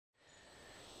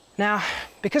Now,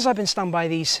 because I've been stung by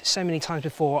these so many times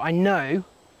before, I know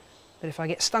that if I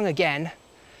get stung again,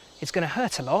 it's going to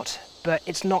hurt a lot, but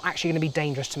it's not actually going to be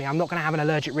dangerous to me. I'm not going to have an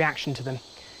allergic reaction to them.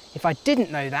 If I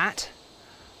didn't know that,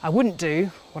 I wouldn't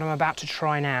do what I'm about to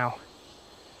try now.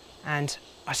 And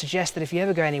I suggest that if you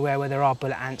ever go anywhere where there are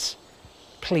bullet ants,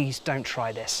 please don't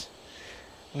try this.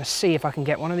 I'm going to see if I can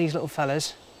get one of these little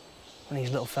fellas. One of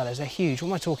these little fellas, they're huge. What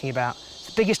am I talking about? It's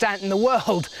the biggest ant in the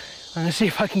world. I'm going to see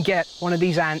if I can get one of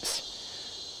these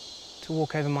ants to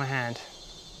walk over my hand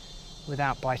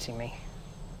without biting me.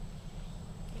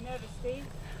 You nervous, Steve?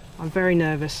 I'm very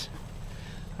nervous.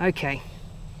 Okay,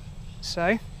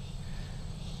 so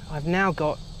I've now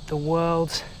got the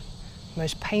world's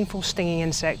most painful stinging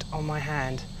insect on my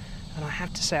hand, and I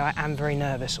have to say I am very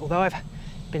nervous. Although I've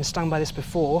been stung by this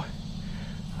before,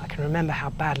 I can remember how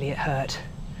badly it hurt.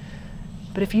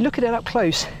 But if you look at it up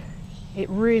close, it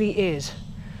really is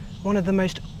one of the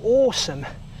most awesome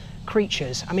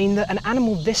creatures. I mean, an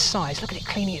animal this size, look at it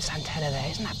cleaning its antenna there,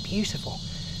 isn't that beautiful?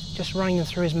 Just running them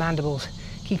through his mandibles,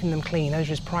 keeping them clean. Those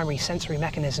are his primary sensory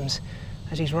mechanisms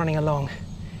as he's running along.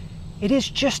 It is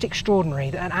just extraordinary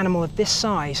that an animal of this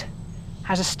size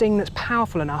has a sting that's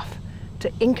powerful enough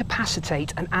to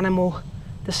incapacitate an animal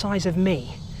the size of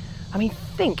me. I mean,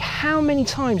 think how many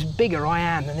times bigger I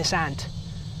am than this ant,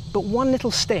 but one little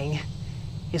sting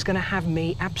is going to have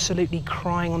me absolutely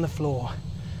crying on the floor.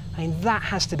 I mean, that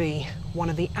has to be one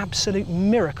of the absolute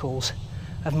miracles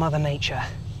of Mother Nature.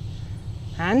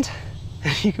 And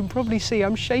as you can probably see,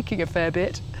 I'm shaking a fair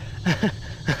bit.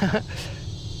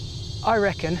 I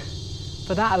reckon,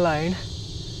 for that alone,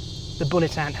 the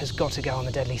bullet ant has got to go on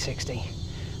the Deadly 60.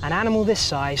 An animal this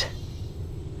size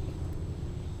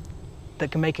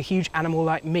that can make a huge animal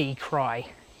like me cry.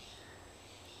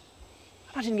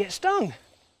 I didn't get stung.